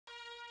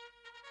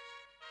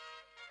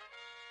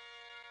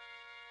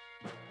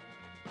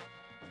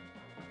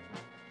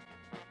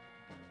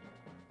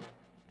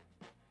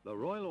The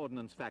Royal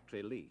Ordnance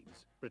Factory,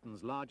 Leeds,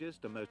 Britain's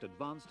largest and most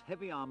advanced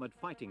heavy-armoured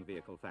fighting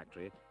vehicle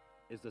factory,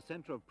 is the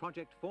centre of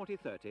Project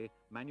 4030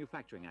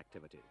 manufacturing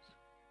activities.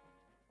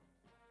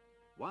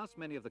 Whilst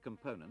many of the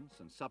components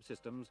and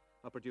subsystems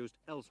are produced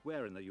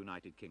elsewhere in the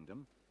United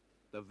Kingdom,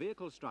 the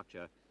vehicle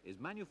structure is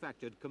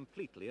manufactured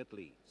completely at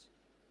Leeds.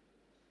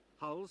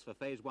 Hulls for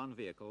Phase 1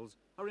 vehicles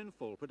are in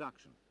full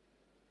production.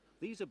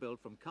 These are built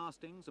from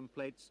castings and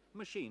plates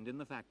machined in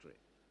the factory.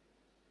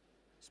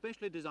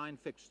 Specially designed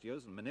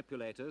fixtures and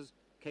manipulators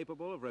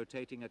capable of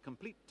rotating a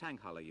complete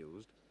tank hull are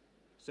used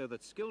so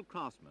that skilled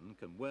craftsmen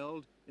can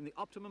weld in the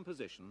optimum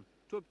position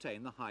to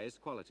obtain the highest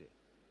quality.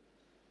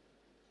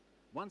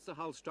 Once the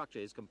hull structure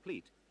is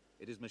complete,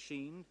 it is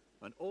machined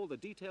and all the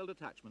detailed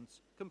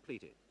attachments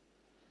completed.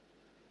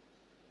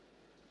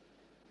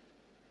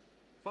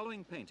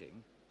 Following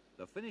painting,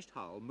 the finished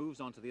hull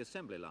moves onto the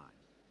assembly line,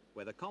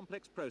 where the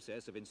complex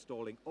process of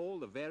installing all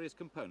the various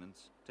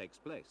components takes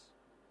place.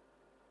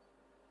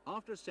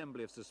 After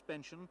assembly of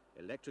suspension,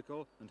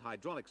 electrical and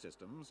hydraulic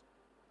systems,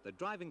 the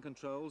driving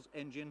controls,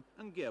 engine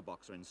and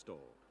gearbox are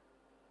installed.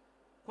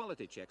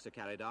 Quality checks are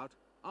carried out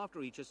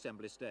after each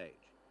assembly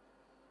stage.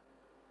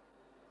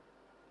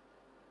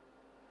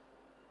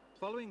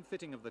 Following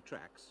fitting of the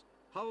tracks,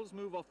 hulls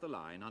move off the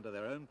line under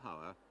their own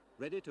power,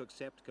 ready to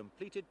accept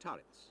completed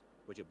turrets,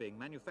 which are being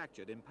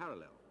manufactured in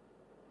parallel.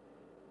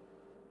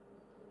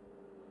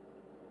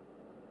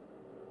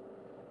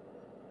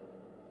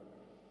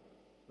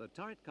 The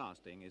turret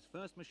casting is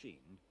first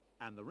machined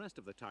and the rest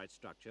of the turret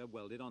structure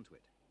welded onto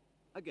it.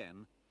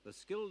 Again, the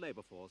skilled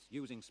labour force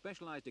using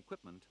specialised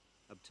equipment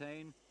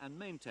obtain and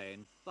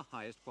maintain the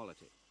highest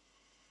quality.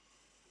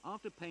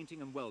 After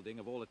painting and welding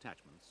of all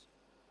attachments,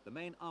 the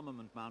main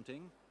armament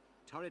mounting,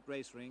 turret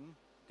race ring,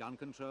 gun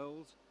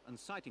controls and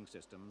sighting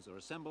systems are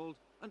assembled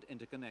and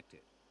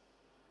interconnected.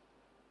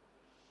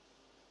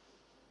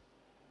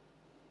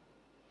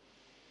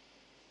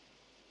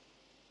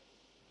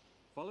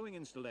 Following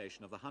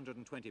installation of the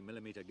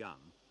 120mm gun,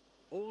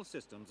 all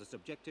systems are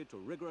subjected to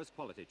rigorous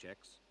quality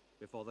checks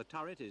before the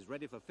turret is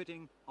ready for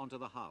fitting onto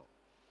the hull.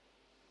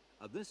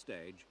 At this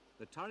stage,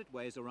 the turret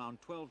weighs around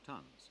 12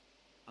 tons,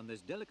 and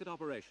this delicate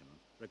operation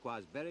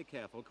requires very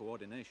careful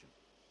coordination.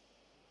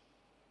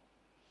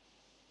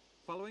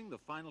 Following the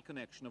final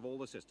connection of all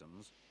the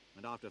systems,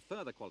 and after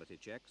further quality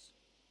checks,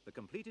 the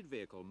completed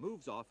vehicle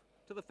moves off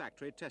to the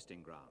factory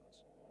testing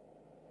grounds.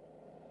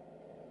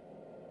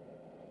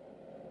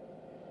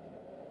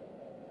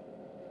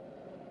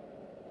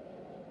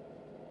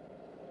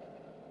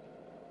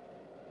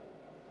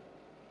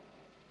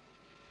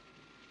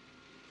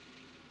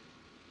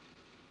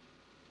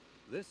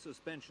 This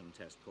suspension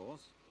test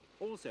course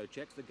also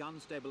checks the gun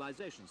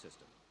stabilization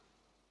system,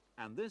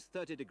 and this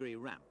 30-degree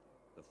ramp,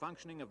 the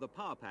functioning of the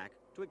power pack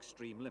to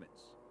extreme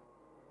limits.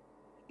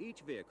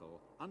 Each vehicle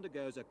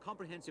undergoes a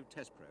comprehensive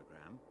test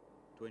program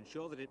to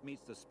ensure that it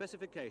meets the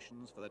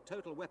specifications for the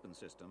total weapon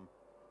system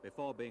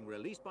before being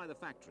released by the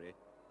factory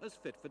as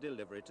fit for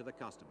delivery to the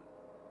customer.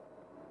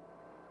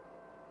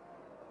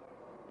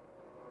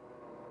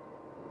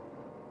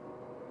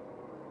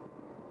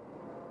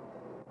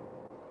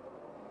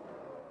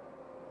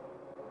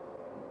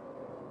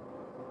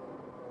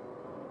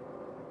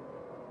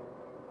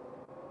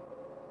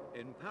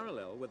 In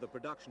parallel with the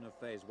production of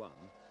Phase 1,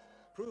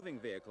 proving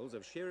vehicles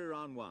of Shir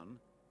 1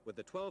 with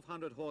the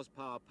 1200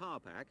 horsepower power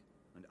pack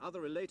and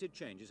other related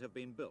changes have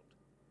been built,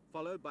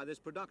 followed by this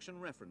production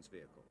reference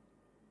vehicle.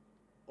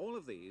 All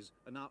of these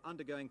are now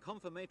undergoing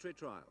confirmatory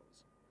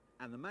trials,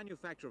 and the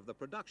manufacture of the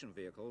production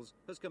vehicles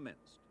has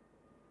commenced.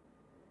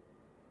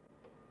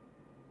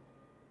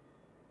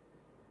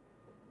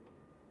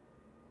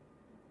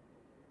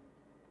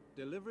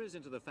 Deliveries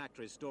into the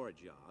factory's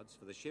storage yards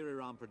for the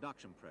Shir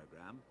production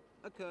program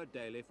occur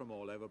daily from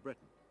all over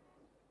Britain.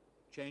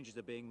 Changes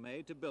are being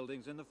made to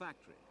buildings in the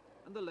factory,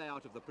 and the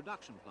layout of the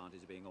production plant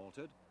is being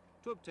altered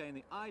to obtain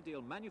the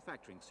ideal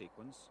manufacturing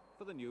sequence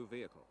for the new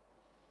vehicle.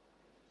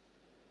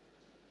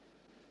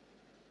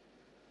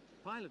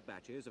 Pilot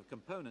batches of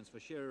components for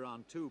Shir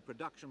 2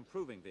 production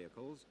proving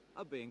vehicles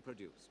are being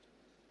produced.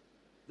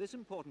 This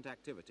important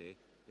activity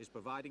is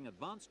providing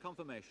advanced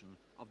confirmation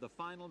of the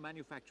final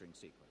manufacturing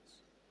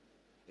sequence.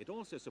 It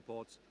also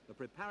supports the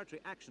preparatory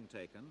action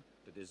taken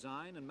to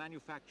design and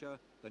manufacture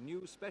the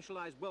new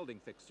specialized welding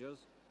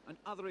fixtures and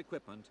other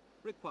equipment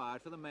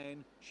required for the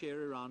main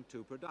Shir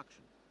 2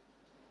 production.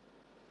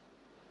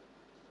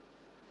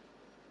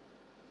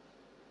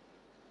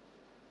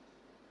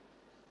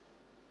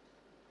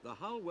 The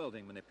hull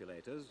welding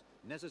manipulators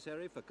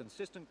necessary for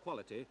consistent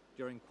quality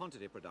during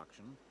quantity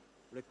production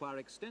require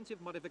extensive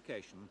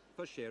modification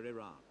for Shir.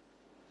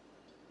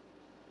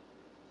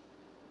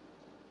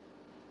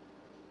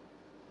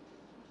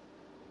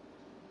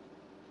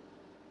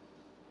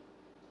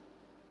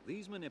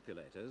 These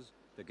manipulators,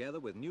 together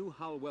with new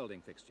hull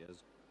welding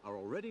fixtures, are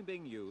already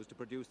being used to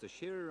produce the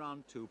Shir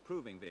 2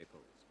 proving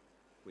vehicles,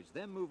 which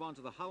then move on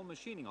to the hull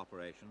machining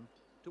operation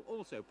to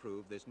also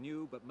prove this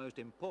new but most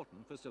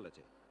important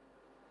facility.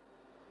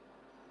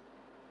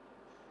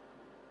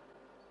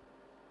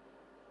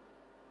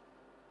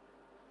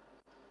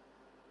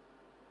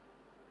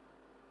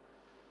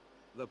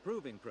 The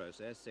proving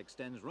process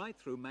extends right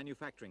through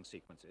manufacturing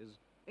sequences,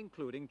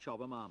 including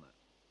Chobham armor.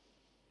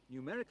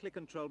 Numerically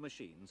controlled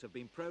machines have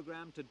been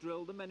programmed to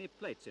drill the many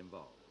plates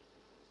involved.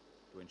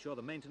 To ensure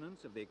the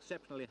maintenance of the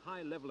exceptionally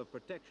high level of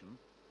protection,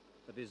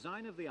 the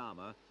design of the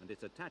armor and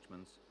its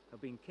attachments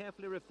have been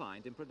carefully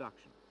refined in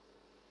production.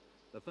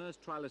 The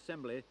first trial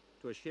assembly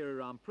to a Shir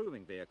Iran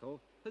proving vehicle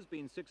has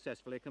been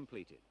successfully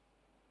completed.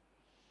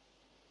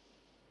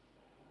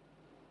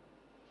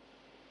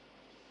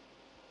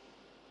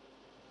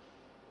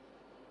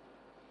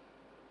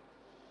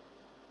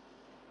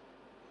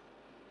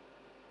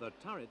 The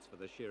turrets for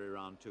the Shir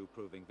Iran 2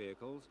 proving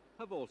vehicles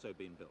have also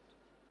been built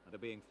and are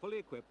being fully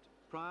equipped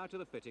prior to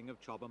the fitting of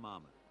Chobham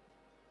armor.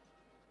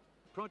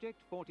 Project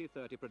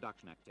 4030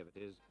 production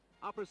activities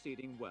are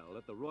proceeding well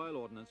at the Royal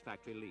Ordnance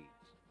Factory,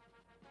 Leeds.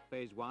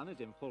 Phase 1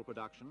 is in full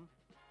production,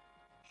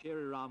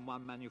 Shir Iran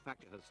 1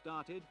 manufacture has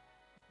started,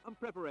 and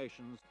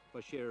preparations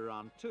for Shir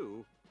Iran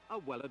 2 are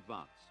well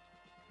advanced.